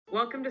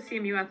Welcome to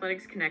CMU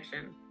Athletics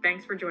Connection.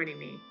 Thanks for joining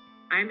me.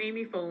 I'm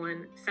Amy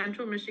Folan,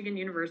 Central Michigan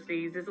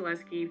University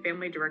Zizaleski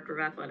Family Director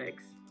of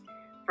Athletics.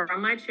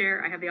 From my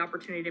chair, I have the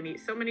opportunity to meet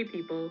so many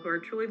people who are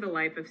truly the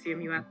life of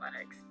CMU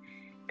Athletics.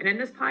 And in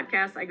this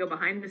podcast, I go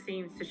behind the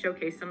scenes to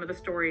showcase some of the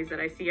stories that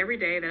I see every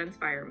day that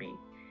inspire me.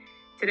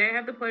 Today, I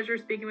have the pleasure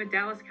of speaking with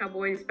Dallas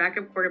Cowboys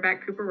backup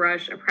quarterback Cooper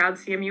Rush, a proud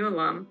CMU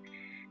alum.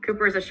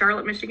 Cooper is a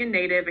Charlotte, Michigan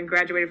native and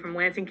graduated from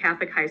Lansing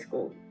Catholic High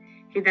School.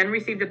 He then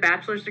received a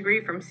bachelor's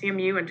degree from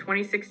CMU in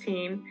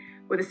 2016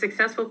 with a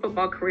successful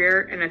football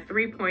career and a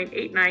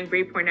 3.89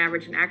 grade point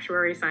average in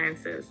actuarial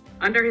sciences.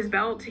 Under his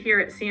belt here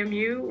at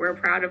CMU, we're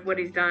proud of what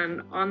he's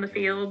done on the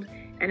field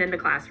and in the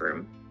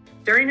classroom.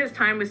 During his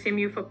time with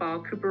CMU football,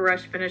 Cooper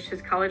Rush finished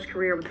his college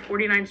career with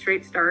 49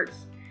 straight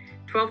starts,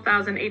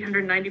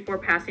 12,894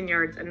 passing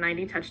yards, and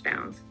 90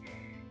 touchdowns.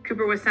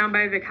 Cooper was signed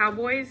by the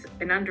Cowboys,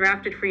 an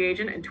undrafted free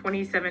agent in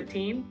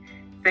 2017.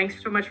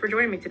 Thanks so much for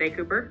joining me today,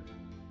 Cooper.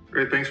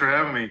 Great, thanks for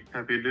having me.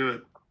 Happy to do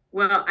it.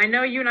 Well, I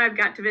know you and I have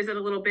got to visit a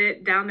little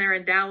bit down there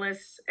in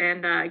Dallas,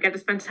 and I got to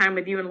spend time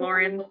with you and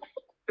Lauren,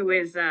 who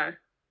is, I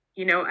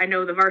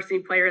know the varsity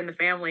player in the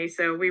family.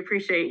 So we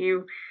appreciate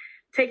you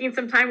taking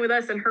some time with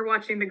us and her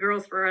watching the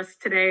girls for us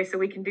today so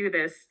we can do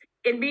this.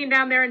 In being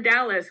down there in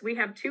Dallas, we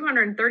have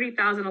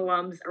 230,000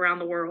 alums around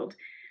the world.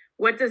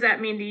 What does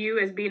that mean to you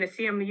as being a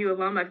CMU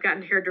alum? I've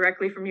gotten to hear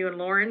directly from you and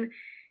Lauren.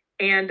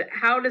 And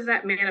how does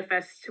that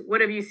manifest?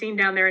 What have you seen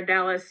down there in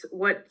Dallas?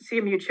 What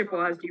CMU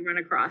Chippewas do you run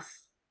across?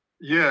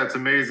 Yeah, it's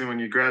amazing when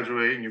you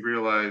graduate and you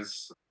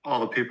realize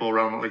all the people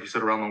around, like you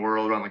said, around the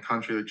world, around the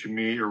country that you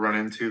meet or run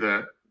into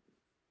that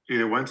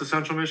either went to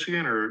Central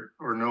Michigan or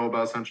know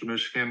about Central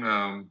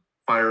Michigan.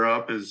 Fire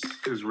up is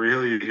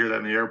real. You hear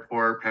that in the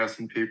airport,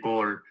 passing people,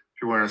 or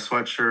if you're wearing a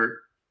sweatshirt,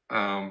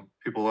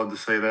 people love to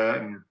say that,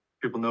 and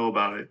people know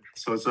about it.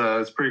 So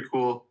it's pretty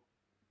cool.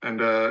 And,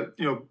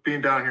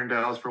 being down here in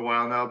Dallas for a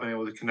while now, being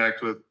able to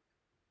connect with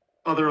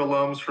other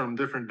alums from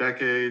different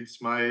decades,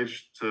 my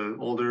age to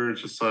older,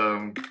 it's just,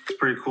 it's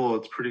pretty cool.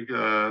 It's pretty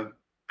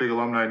big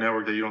alumni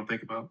network that you don't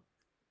think about.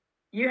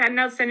 You had an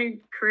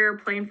outstanding career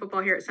playing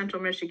football here at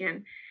Central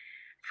Michigan.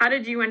 How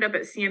did you end up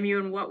at CMU,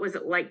 and what was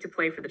it like to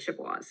play for the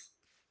Chippewas?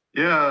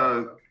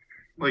 Yeah,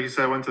 like you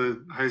said, I went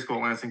to high school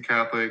at Lansing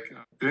Catholic.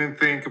 Didn't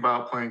think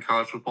about playing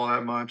college football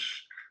that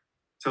much.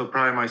 So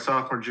probably my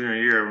sophomore,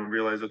 junior year, I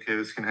realized, okay,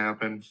 this can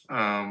happen,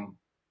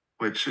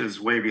 which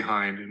is way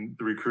behind in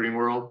the recruiting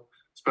world,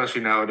 especially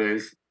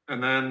nowadays.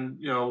 And then,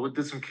 we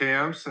did some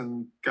camps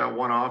and got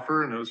one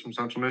offer, and it was from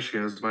Central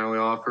Michigan. It was my only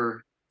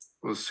offer.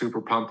 I was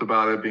super pumped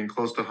about it, being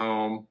close to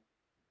home.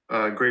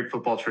 Great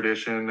football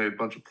tradition. They had a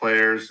bunch of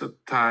players. At the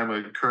time,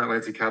 a current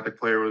Lansing Catholic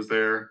player was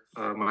there,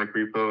 Mike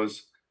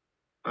Repos.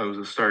 I was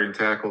a starting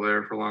tackle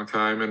there for a long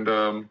time.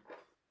 And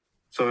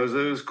so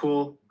it was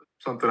cool.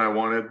 Something I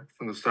wanted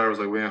from the start. I was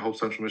like, I hope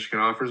Central Michigan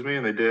offers me,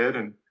 and they did.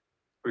 And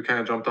we kind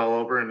of jumped all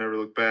over and never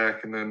looked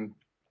back. And then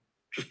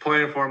just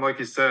playing for them, like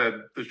you said,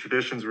 the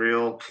tradition's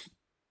real.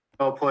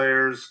 All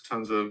players,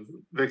 tons of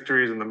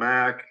victories in the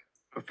MAC,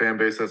 a fan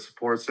base that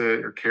supports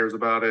it or cares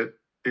about it.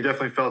 He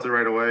definitely felt it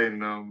right away,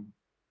 and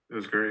it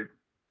was great.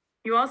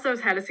 You also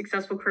had a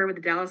successful career with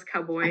the Dallas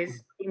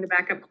Cowboys, being the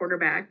backup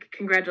quarterback.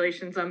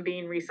 Congratulations on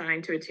being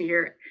re-signed to a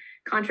 2-year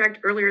contract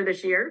earlier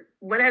this year.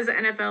 What has the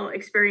NFL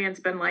experience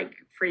been like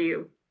for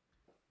you?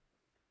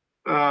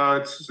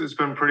 It's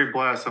been pretty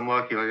blessed. I'm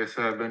lucky. Like I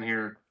said, I've been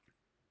here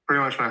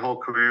pretty much my whole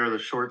career. The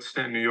short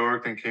stint in New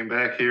York, then came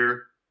back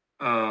here,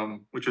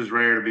 which is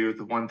rare to be with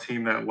the one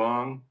team that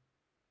long.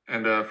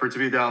 And for it to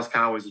be Dallas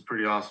Cowboys is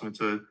pretty awesome. It's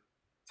a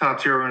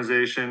top tier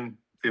organization.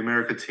 The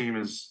America team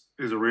is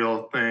a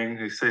real thing.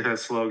 They say that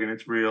slogan.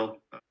 It's real.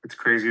 It's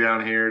crazy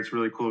down here. It's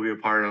really cool to be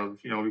a part of.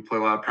 We play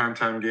a lot of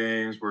primetime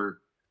games. We're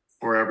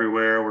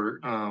everywhere. We're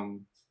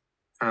kind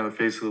of the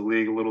face of the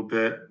league a little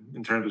bit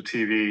in terms of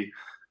TV.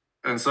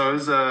 And so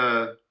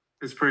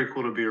it's pretty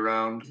cool to be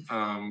around.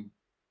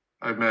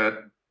 I've met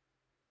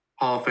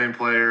Hall of Fame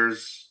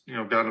players,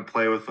 gotten to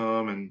play with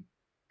them, and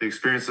the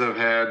experiences I've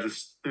had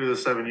just through the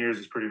 7 years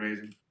is pretty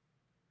amazing.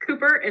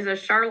 Cooper is a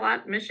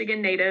Charlotte,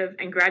 Michigan native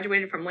and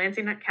graduated from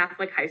Lansing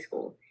Catholic High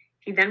School.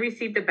 He then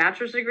received a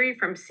bachelor's degree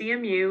from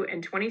CMU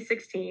in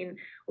 2016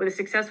 with a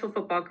successful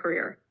football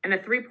career and a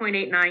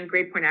 3.89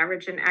 grade point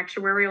average in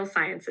actuarial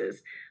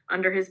sciences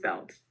under his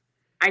belt.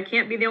 I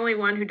can't be the only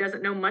one who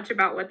doesn't know much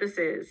about what this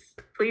is.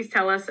 Please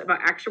tell us about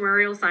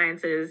actuarial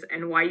sciences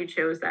and why you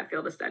chose that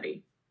field of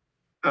study.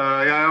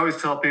 I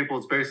always tell people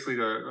it's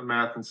basically a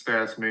math and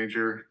stats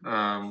major.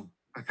 I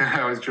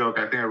always joke,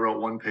 I think I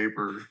wrote one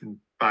paper in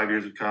 4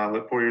 years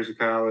of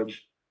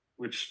college,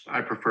 which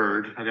I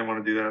preferred. I didn't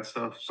want to do that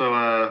stuff.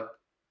 So,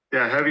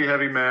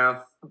 heavy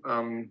math,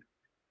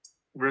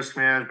 risk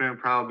management,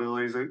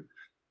 probabilities.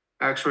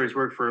 Actuaries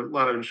work for a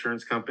lot of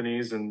insurance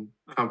companies and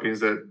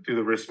companies that do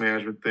the risk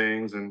management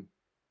things. And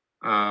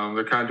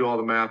they kind of do all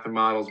the math and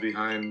models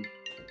behind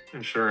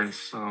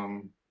insurance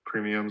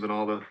premiums and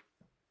all the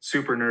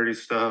super nerdy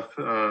stuff.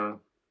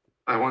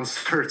 I once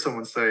heard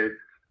someone say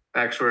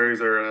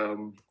actuaries are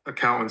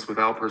accountants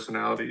without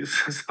personalities.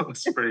 So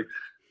it's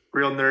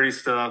real nerdy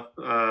stuff.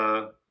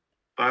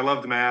 But I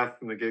loved math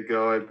from the get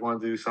go. I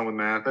wanted to do something with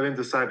math. I didn't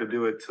decide to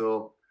do it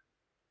till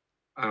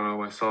I don't know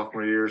my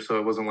sophomore year, so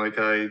it wasn't like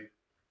I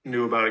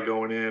knew about it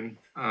going in.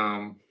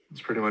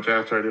 It's pretty much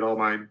after I did all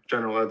my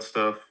general ed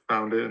stuff,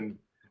 found it, and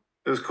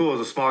it was cool. It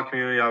was a small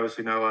community,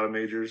 obviously not a lot of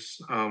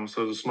majors.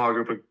 So it was a small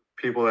group of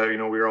people that we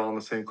were all in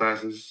the same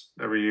classes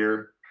every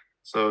year.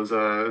 So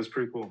it was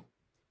pretty cool.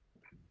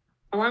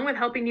 Along with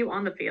helping you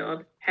on the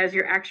field, has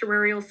your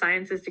actuarial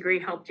sciences degree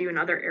helped you in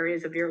other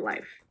areas of your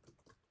life?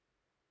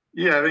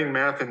 Yeah, I think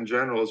math in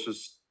general is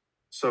just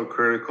so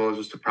critical. It's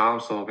just a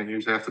problem solving. You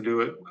just have to do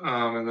it,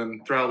 and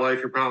then throughout life,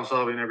 you're problem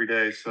solving every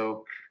day.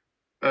 So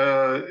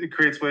it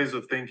creates ways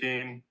of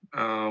thinking,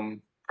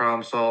 problem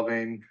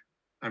solving.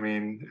 I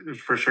mean, it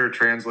for sure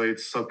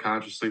translates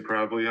subconsciously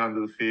probably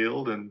onto the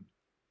field, and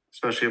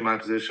especially in my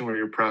position where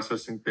you're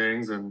processing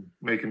things and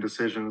making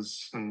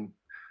decisions and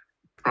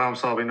problem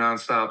solving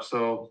nonstop.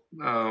 So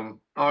I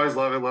always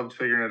love it, loved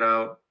figuring it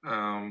out.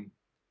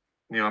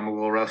 I'm a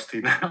little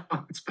rusty now.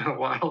 It's been a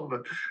while,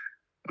 but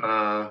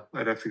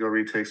I'd have to go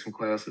retake some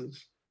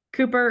classes.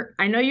 Cooper,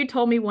 I know you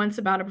told me once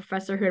about a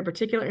professor who had a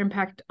particular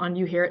impact on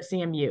you here at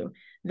CMU.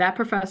 That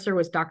professor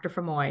was Dr.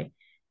 Famoy.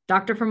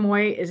 Dr.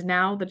 Famoy is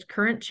now the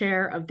current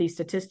chair of the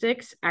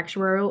Statistics,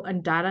 Actuarial,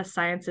 and Data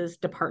Sciences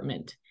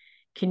Department.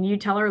 Can you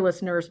tell our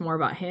listeners more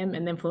about him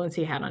and the influence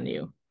he had on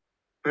you?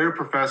 Favorite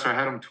professor, I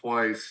had him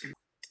twice.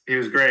 He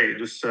was great,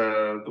 just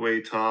the way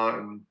he taught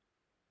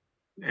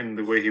and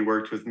the way he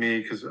worked with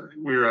me, because a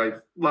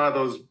lot of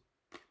those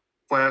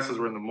classes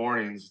were in the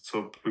mornings,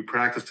 so we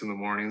practiced in the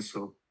mornings.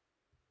 So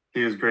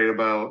he was great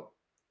about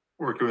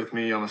working with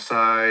me on the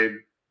side,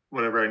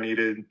 whatever I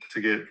needed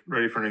to get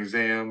ready for an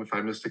exam, if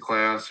I missed a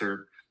class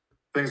or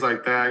things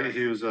like that.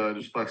 He was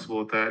just flexible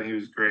with that. He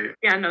was great.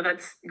 Yeah, no,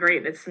 that's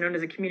great. It's known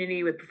as a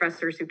community with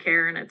professors who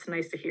care, and it's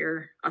nice to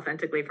hear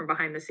authentically from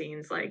behind the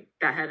scenes like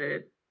that had a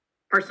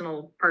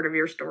personal part of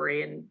your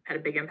story and had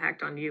a big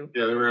impact on you.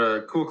 Yeah, they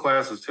were cool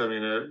classes too. I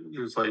mean, it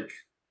was like,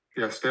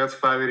 stats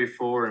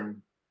 584 and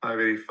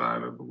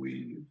 585, I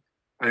believe.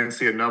 I didn't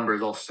see a number,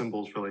 it's all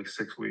symbols for like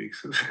 6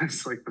 weeks.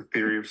 It's like the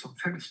theory of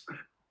something.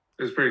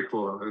 It was pretty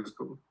cool. It was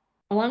cool.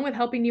 Along with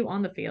helping you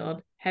on the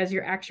field, has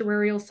your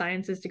actuarial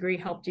sciences degree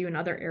helped you in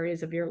other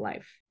areas of your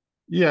life?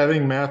 Yeah, I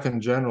think math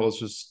in general is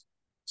just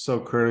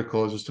so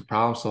critical. It's just a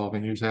problem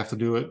solving. You just have to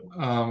do it.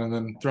 And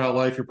then throughout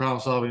life, you're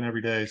problem solving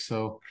every day.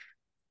 So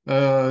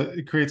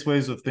it creates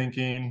ways of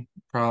thinking,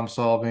 problem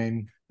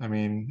solving. I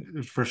mean,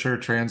 it for sure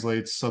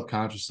translates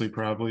subconsciously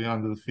probably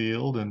onto the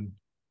field, and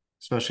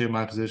especially in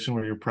my position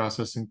where you're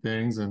processing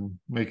things and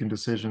making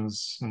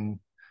decisions and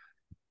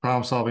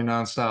problem solving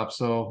nonstop.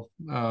 So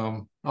I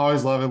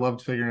always love it,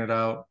 loved figuring it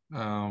out.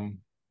 I'm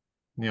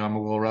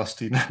a little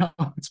rusty now.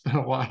 It's been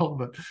a while,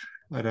 but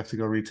I'd have to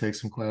go retake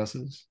some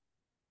classes.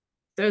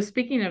 So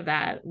speaking of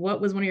that,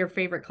 what was one of your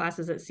favorite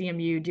classes at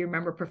CMU? Do you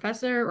remember a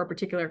professor or a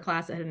particular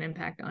class that had an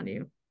impact on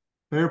you?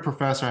 Favorite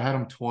professor, I had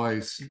him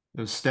twice.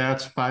 It was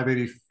stats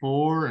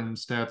 584 and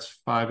stats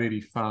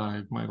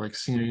 585, my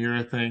senior year,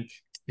 I think.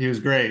 He was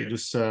great,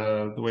 just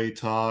the way he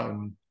taught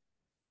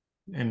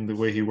and the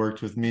way he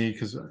worked with me,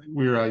 because a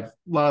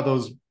lot of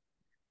those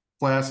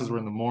classes were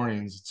in the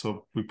mornings,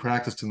 so we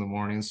practiced in the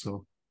mornings.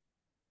 So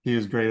he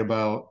was great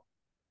about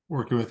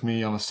working with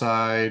me on the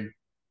side,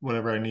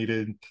 whatever I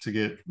needed to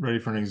get ready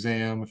for an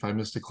exam, if I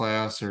missed a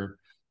class or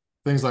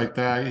things like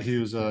that. He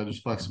was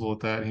just flexible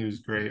with that. He was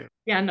great.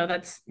 Yeah, no,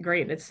 that's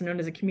great. It's known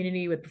as a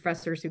community with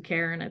professors who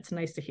care, and it's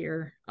nice to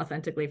hear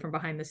authentically from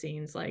behind the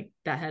scenes like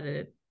that had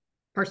a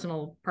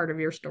personal part of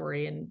your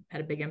story and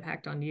had a big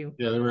impact on you.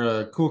 Yeah, they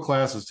were cool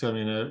classes too. I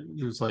mean,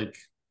 it was like,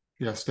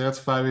 stats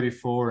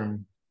 584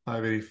 and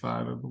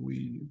 585, I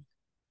believe.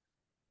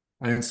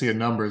 I didn't see a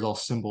number, it's all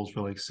symbols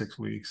for like 6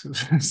 weeks.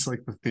 It's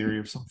like the theory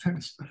of something.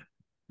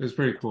 It was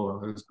pretty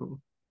cool. It was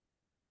cool.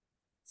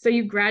 So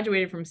you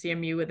graduated from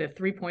CMU with a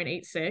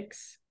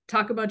 3.86.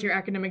 Talk about your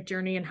academic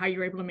journey and how you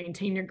were able to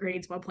maintain your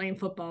grades while playing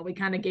football. We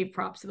kind of gave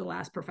props to the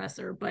last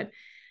professor, but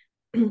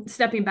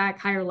stepping back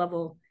higher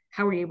level,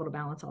 how were you able to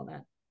balance all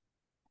that?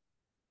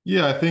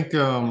 Yeah, I think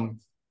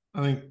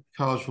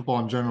college football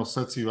in general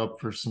sets you up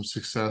for some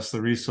success.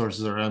 The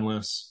resources are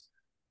endless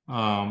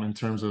in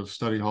terms of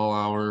study hall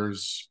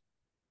hours.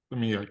 I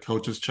mean,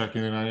 coaches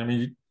checking in on you. I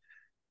mean,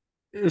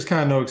 there's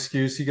kind of no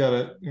excuse.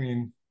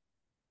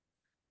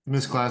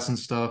 Miss class and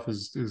stuff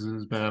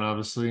is bad,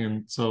 obviously,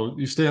 and so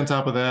you stay on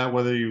top of that.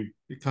 Whether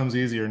it comes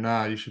easy or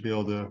not, you should be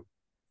able to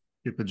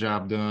get the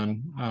job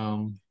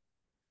done.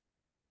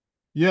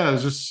 Yeah,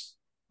 it's just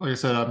like I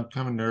said, I'm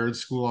kind of a nerd.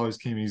 School always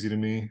came easy to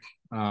me,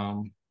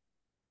 and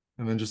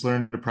then just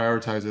learn to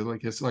prioritize it.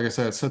 Like I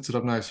said, it sets it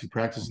up nice. You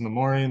practice in the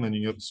morning, then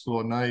you go to school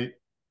at night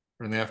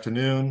or in the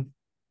afternoon.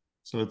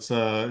 So it's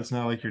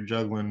not like you're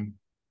juggling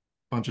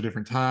a bunch of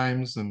different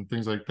times and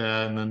things like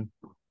that. And then,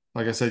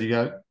 like I said, you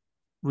got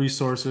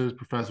resources,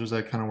 professors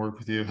that kind of work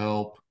with you,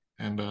 help,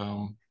 and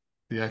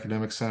the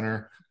academic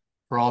center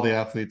for all the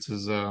athletes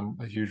is a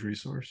huge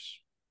resource.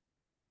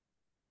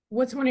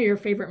 What's one of your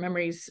favorite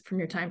memories from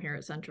your time here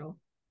at Central?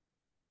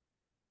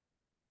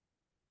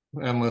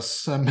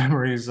 endless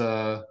memories.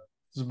 The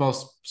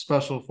most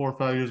special 4 or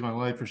 5 years of my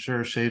life for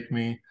sure. Shaped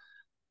me,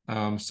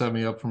 set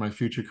me up for my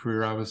future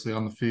career, obviously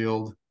on the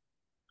field.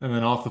 And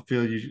then off the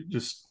field, you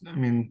just, I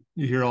mean,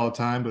 you hear all the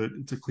time, but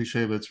it's a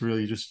cliche, but it's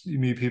really just you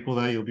meet people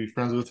that you'll be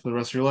friends with for the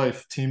rest of your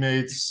life,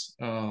 teammates,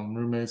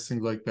 roommates,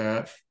 things like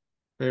that.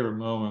 Favorite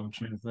moment, I'm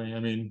trying to think. I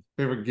mean,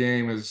 favorite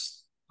game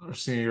is our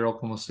senior year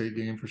Oklahoma State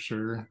game for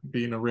sure.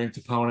 Beating a ranked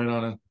opponent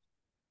on a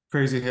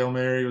crazy Hail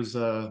Mary was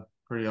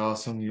pretty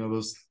awesome. You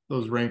know,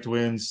 those ranked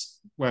wins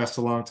last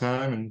a long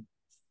time and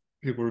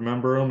people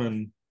remember them,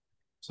 and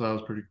so that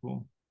was pretty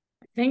cool.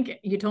 I think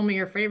you told me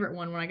your favorite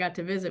one when I got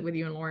to visit with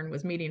you and Lauren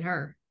was meeting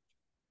her.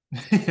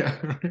 Yeah,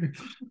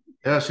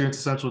 yeah, she went to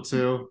Central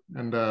too,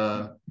 and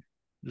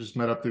just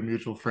met up through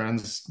mutual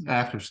friends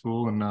after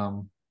school, and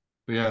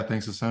but yeah,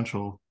 thanks to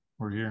Central,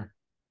 we're here.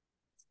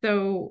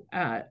 So,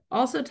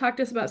 also talk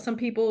to us about some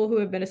people who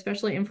have been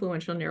especially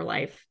influential in your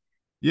life.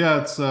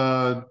 Yeah, it's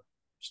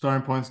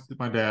starting points with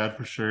my dad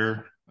for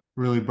sure.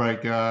 Really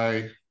bright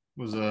guy,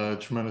 was a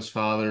tremendous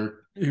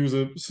father. He was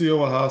a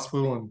CO of a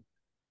hospital, and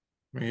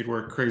I mean, he'd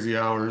work crazy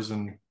hours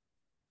and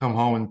come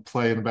home and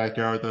play in the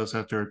backyard with us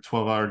after a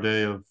 12-hour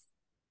day of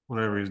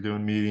whatever he's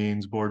doing,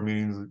 meetings, board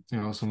meetings, you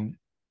know, some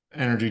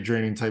energy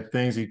draining type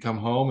things. He'd come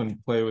home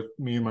and play with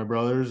me and my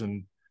brothers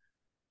and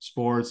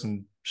sports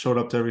and showed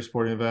up to every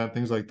sporting event,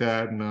 things like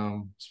that.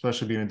 And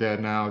especially being a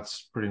dad now,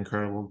 it's pretty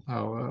incredible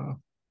how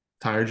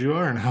tired you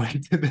are and how he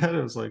did that.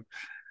 It was like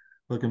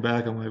looking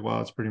back, I'm like,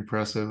 wow, it's pretty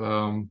impressive.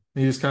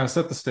 He just kind of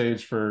set the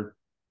stage for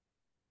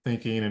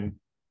thinking and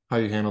how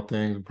you handle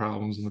things and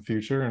problems in the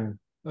future. And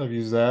I've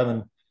used that.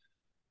 And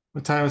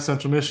the time at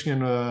Central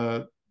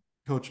Michigan,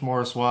 Coach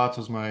Morris Watts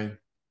was my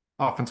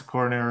offensive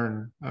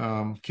coordinator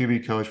and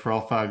QB coach for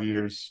all 5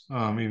 years.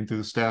 Even through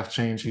the staff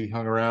change, he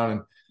hung around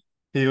and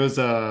he was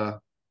kind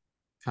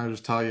of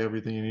just taught you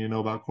everything you need to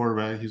know about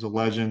quarterback. He's a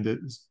legend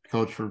that's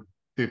coached for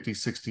 50,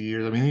 60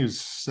 years. I mean, he was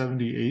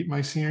 78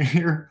 my senior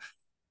year,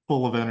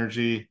 full of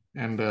energy.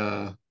 And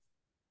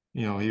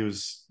you know, he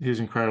was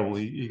incredible.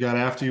 He got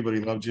after you, but he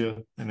loved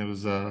you. And it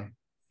was he had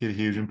a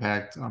huge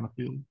impact on the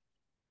field.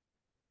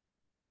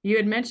 You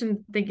had mentioned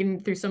thinking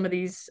through some of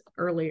these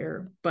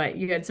earlier, but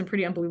you had some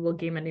pretty unbelievable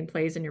game-ending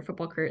plays in your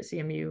football career at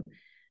CMU.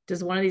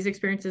 Does one of these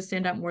experiences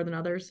stand out more than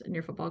others in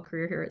your football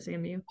career here at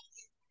CMU?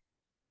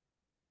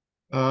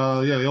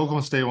 Yeah, the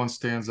Oklahoma State one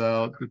stands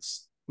out.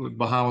 It's the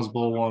Bahamas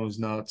Bowl one was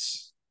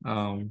nuts.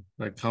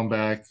 That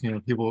comeback, you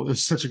know, people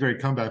it's such a great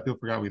comeback. People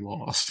forgot we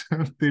lost.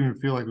 Didn't even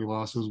feel like we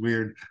lost. It was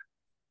weird.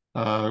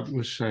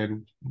 Wish I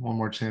had one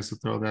more chance to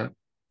throw that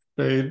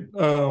fade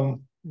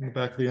in the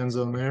back of the end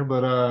zone there.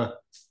 But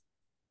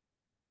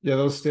yeah,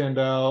 those stand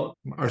out.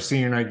 Our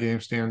senior night game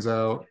stands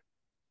out.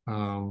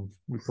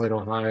 We played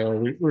Ohio.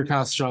 We were kind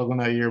of struggling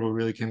that year, but we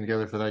really came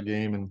together for that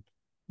game. And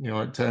you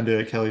know, to end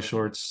it at Kelly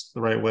Shorts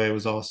the right way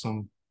was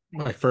awesome.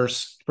 My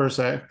first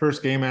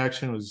game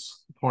action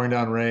was pouring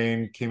down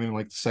rain. Came in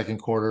like the second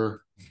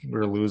quarter. We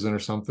were losing or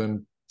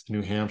something.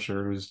 New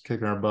Hampshire was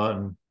kicking our butt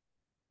and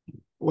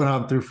went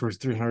out and threw for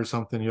 300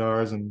 something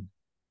yards and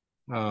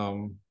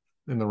um,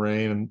 in the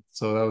rain. And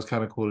so that was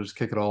kind of cool to just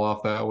kick it all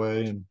off that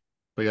way. And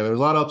but yeah, there was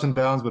a lot of ups and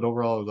downs, but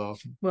overall it was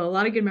awesome. Well, a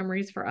lot of good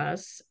memories for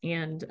us.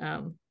 And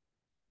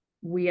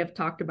we have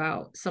talked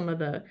about some of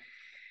the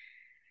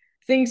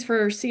things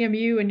for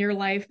CMU in your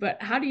life,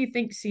 but how do you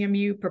think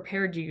CMU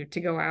prepared you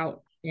to go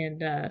out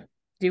and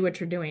do what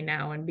you're doing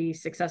now and be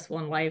successful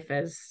in life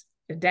as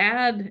a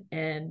dad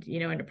and, you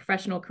know, in a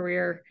professional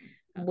career?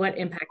 What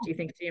impact do you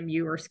think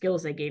CMU or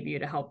skills they gave you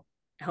to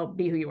help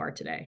be who you are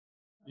today?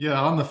 Yeah,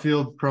 on the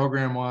field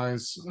program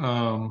wise,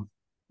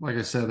 like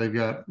I said, we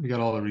got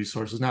all the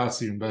resources. Now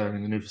it's even better. I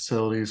mean, the new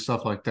facilities,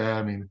 stuff like that.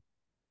 I mean,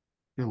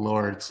 good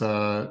Lord, it's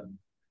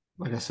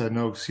like I said,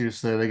 no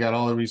excuse there. They got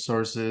all the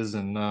resources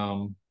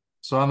and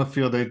so on the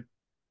field they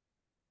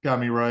got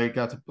me right.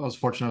 I was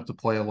fortunate enough to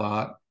play a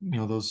lot. You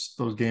know,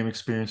 those game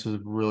experiences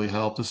have really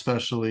helped,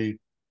 especially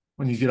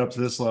when you get up to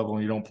this level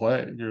and you don't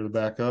play. You're the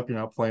backup, you're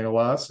not playing a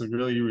lot. So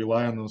really you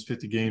rely on those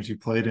 50 games you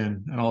played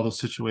in and all those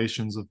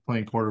situations of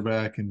playing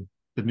quarterback and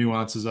the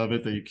nuances of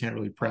it that you can't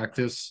really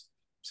practice.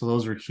 So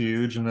those are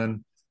huge. And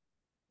then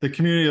the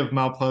community of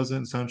Mount Pleasant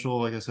and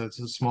Central, like I said, it's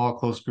a small,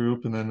 close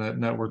group, and then that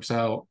networks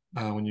out.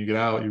 When you get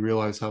out, you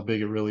realize how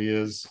big it really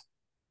is.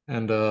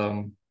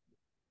 And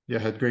yeah,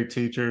 had great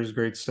teachers,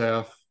 great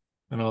staff,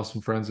 and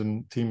awesome friends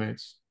and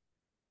teammates.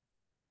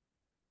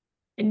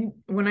 And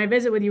when I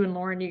visit with you and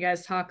Lauren, you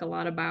guys talk a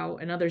lot about,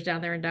 and others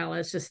down there in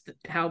Dallas, just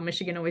how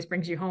Michigan always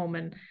brings you home.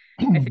 And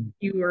I think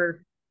you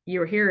were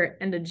here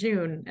at end of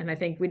June, and I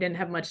think we didn't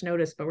have much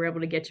notice, but we're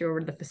able to get you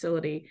over to the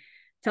facility.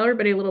 Tell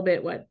everybody a little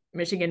bit what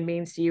Michigan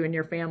means to you and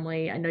your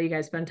family. I know you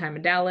guys spend time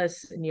in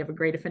Dallas, and you have a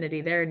great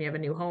affinity there, and you have a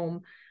new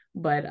home.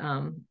 But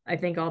I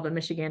think all the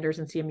Michiganders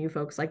and CMU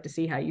folks like to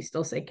see how you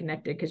still stay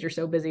connected because you're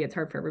so busy. It's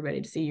hard for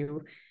everybody to see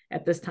you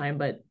at this time.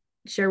 But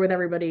share with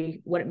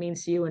everybody what it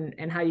means to you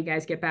and how you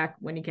guys get back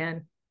when you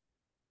can.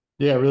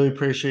 Yeah, I really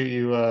appreciate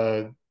you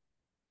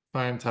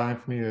finding time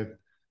for me to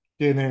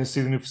get in there and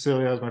see the new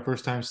facility. That was my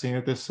first time seeing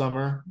it this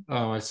summer.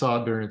 I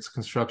saw it during its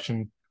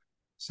construction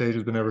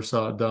stages but never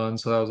saw it done.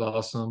 So that was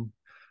awesome.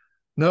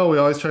 No, we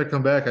always try to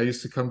come back. I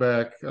used to come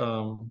back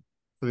for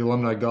the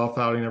alumni golf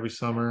outing every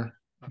summer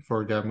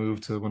before it got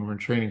moved to when we're in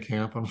training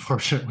camp,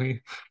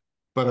 unfortunately.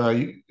 But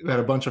you had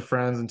a bunch of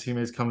friends and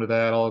teammates come to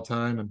that all the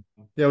time. And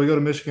yeah, we go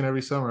to Michigan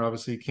every summer.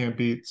 Obviously, you can't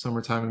beat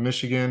summertime in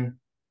Michigan.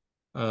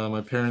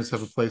 My parents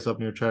have a place up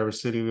near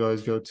Traverse City we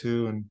always go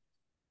to. And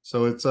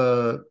so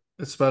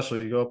it's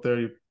special. You go up there,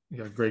 you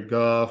got great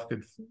golf.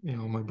 Good,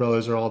 my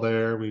brothers are all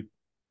there. We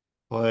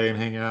play and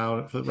hang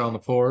out around the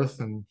fourth.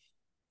 And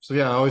so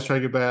yeah, I always try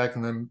to get back.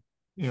 And then,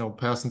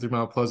 passing through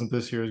Mount Pleasant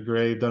this year is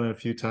great. Done it a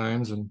few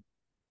times and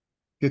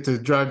get to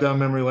drive down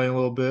memory lane a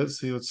little bit,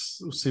 see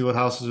what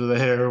houses are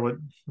there,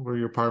 where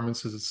your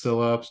apartments, is it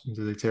still up?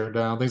 Do they tear it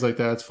down? Things like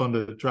that. It's fun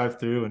to drive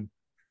through and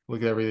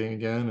look at everything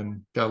again.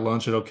 And got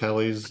lunch at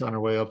O'Kelly's on our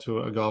way up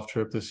to a golf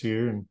trip this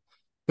year, and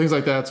things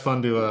like that. It's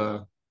fun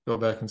to go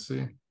back and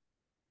see.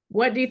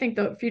 What do you think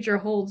the future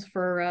holds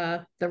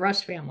for the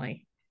Rush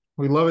family?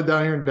 We love it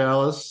down here in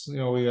Dallas.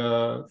 We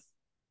have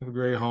a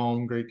great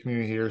home, great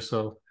community here.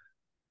 So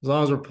as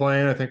long as we're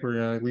playing, I think we're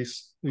gonna at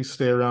least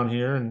stay around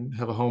here and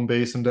have a home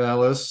base in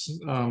Dallas.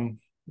 The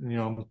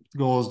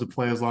goal is to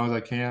play as long as I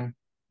can,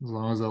 as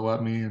long as they'll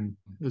let me. And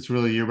it's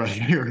really year by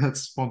year.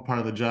 That's one part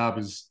of the job.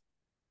 Is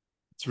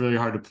it's really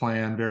hard to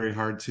plan, very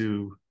hard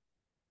to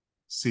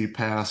see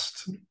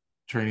past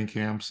training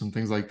camps and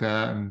things like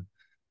that. And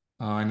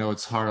I know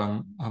it's hard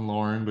on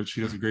Lauren, but she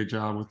does a great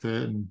job with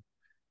it. And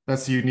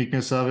that's the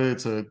uniqueness of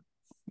it.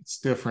 It's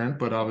different,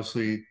 but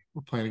obviously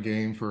we're playing a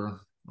game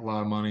for a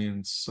lot of money, and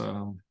it's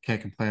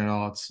can't complain at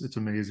all. It's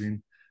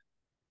amazing.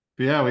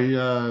 But yeah, we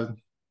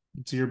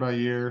it's year by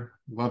year.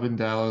 Love in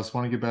Dallas.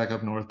 Want to get back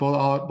up north.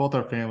 Both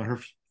our family,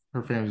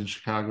 her family's in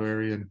Chicago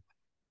area, and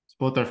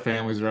both our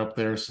families are up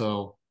there.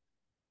 So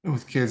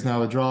with kids now,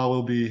 the draw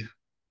will be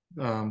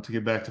to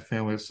get back to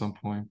family at some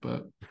point,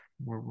 but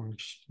we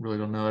just really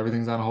don't know.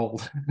 Everything's on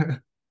hold. Do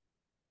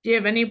you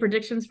have any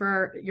predictions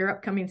for your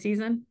upcoming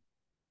season?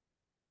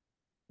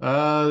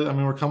 I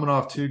mean, we're coming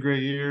off 2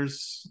 great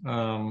years.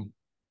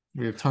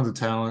 We have tons of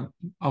talent,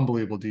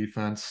 unbelievable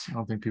defense. I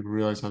don't think people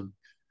realize how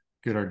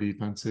good our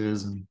defense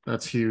is, and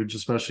that's huge,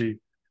 especially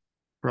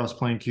for us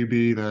playing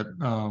QB.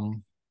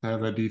 To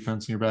have that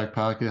defense in your back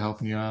pocket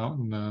helping you out,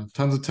 and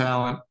tons of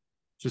talent.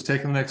 Just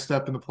taking the next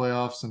step in the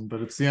playoffs,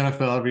 but it's the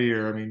NFL every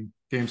year. I mean,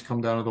 games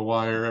come down to the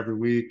wire every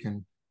week,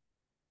 and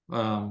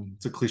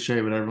it's a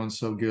cliche, but everyone's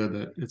so good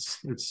that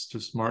it's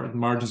just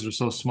margins are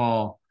so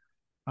small.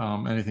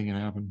 Anything can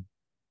happen.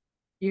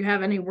 Do you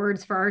have any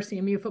words for our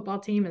CMU football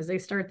team as they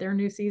start their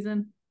new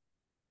season?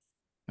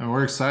 And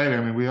we're excited.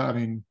 I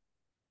mean,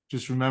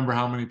 just remember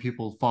how many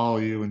people follow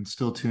you and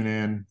still tune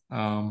in.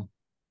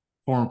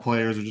 Former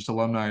players or just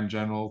alumni in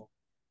general.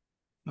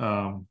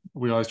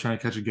 We always try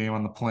to catch a game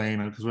on the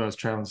plane because we always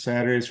traveling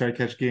Saturdays, try to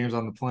catch games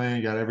on the plane.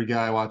 You got every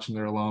guy watching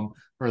their alum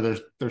or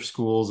their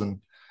schools and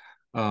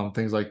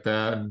things like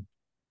that. And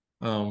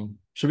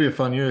should be a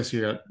fun year this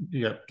year.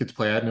 You get to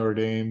play at Notre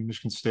Dame,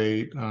 Michigan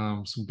State,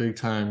 some big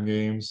time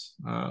games.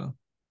 And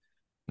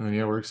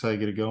yeah, we're excited to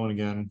get it going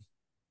again.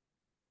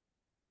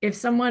 If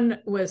someone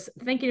was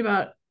thinking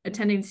about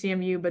attending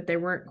CMU, but they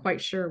weren't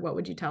quite sure, what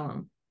would you tell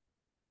them?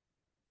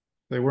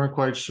 They weren't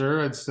quite sure.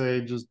 I'd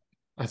say do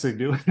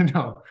it.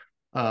 No,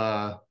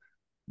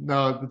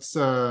 no,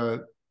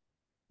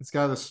 it's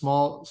got a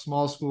small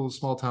school,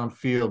 small town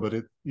feel, but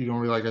you don't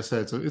really, like I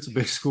said, it's a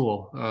big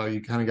school.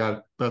 You kind of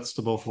got best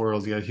of both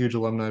worlds. You got a huge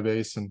alumni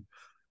base and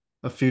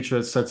a future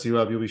that sets you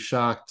up. You'll be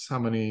shocked how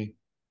many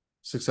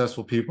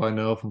successful people I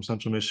know from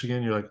Central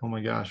Michigan. You're like, oh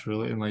my gosh,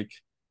 really? And like,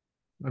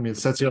 I mean, it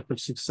sets you up for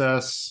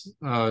success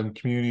in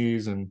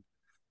communities and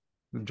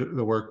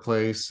the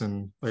workplace.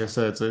 And like I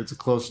said, it's a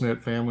close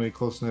knit family,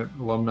 close knit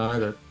alumni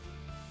that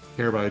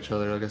care about each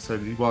other. Like I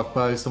said, you walk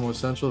by someone with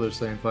Central, they're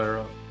saying fire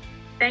up.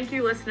 Thank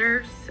you,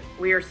 listeners.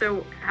 We are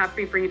so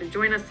happy for you to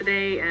join us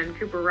today, and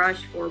Cooper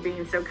Rush for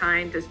being so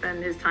kind to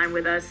spend his time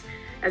with us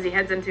as he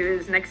heads into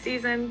his next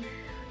season.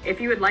 If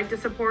you would like to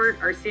support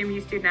our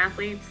CMU student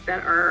athletes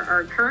that are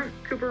our current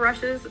Cooper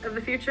Rushes of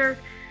the future,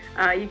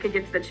 you could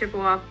get to the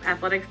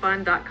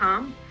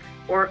ChippewaAthleticsFund.com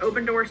or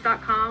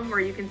opendoors.com, where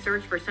you can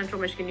search for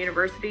Central Michigan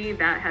University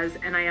that has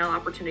NIL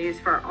opportunities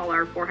for all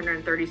our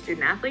 430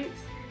 student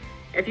athletes.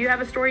 If you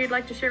have a story you'd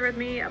like to share with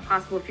me, a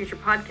possible future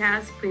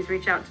podcast, please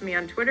reach out to me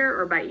on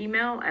Twitter or by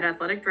email at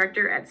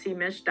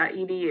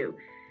athleticdirector@cmich.edu.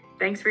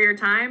 Thanks for your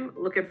time.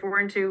 Looking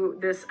forward to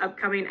this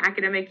upcoming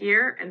academic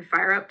year, and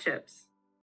fire up Chips.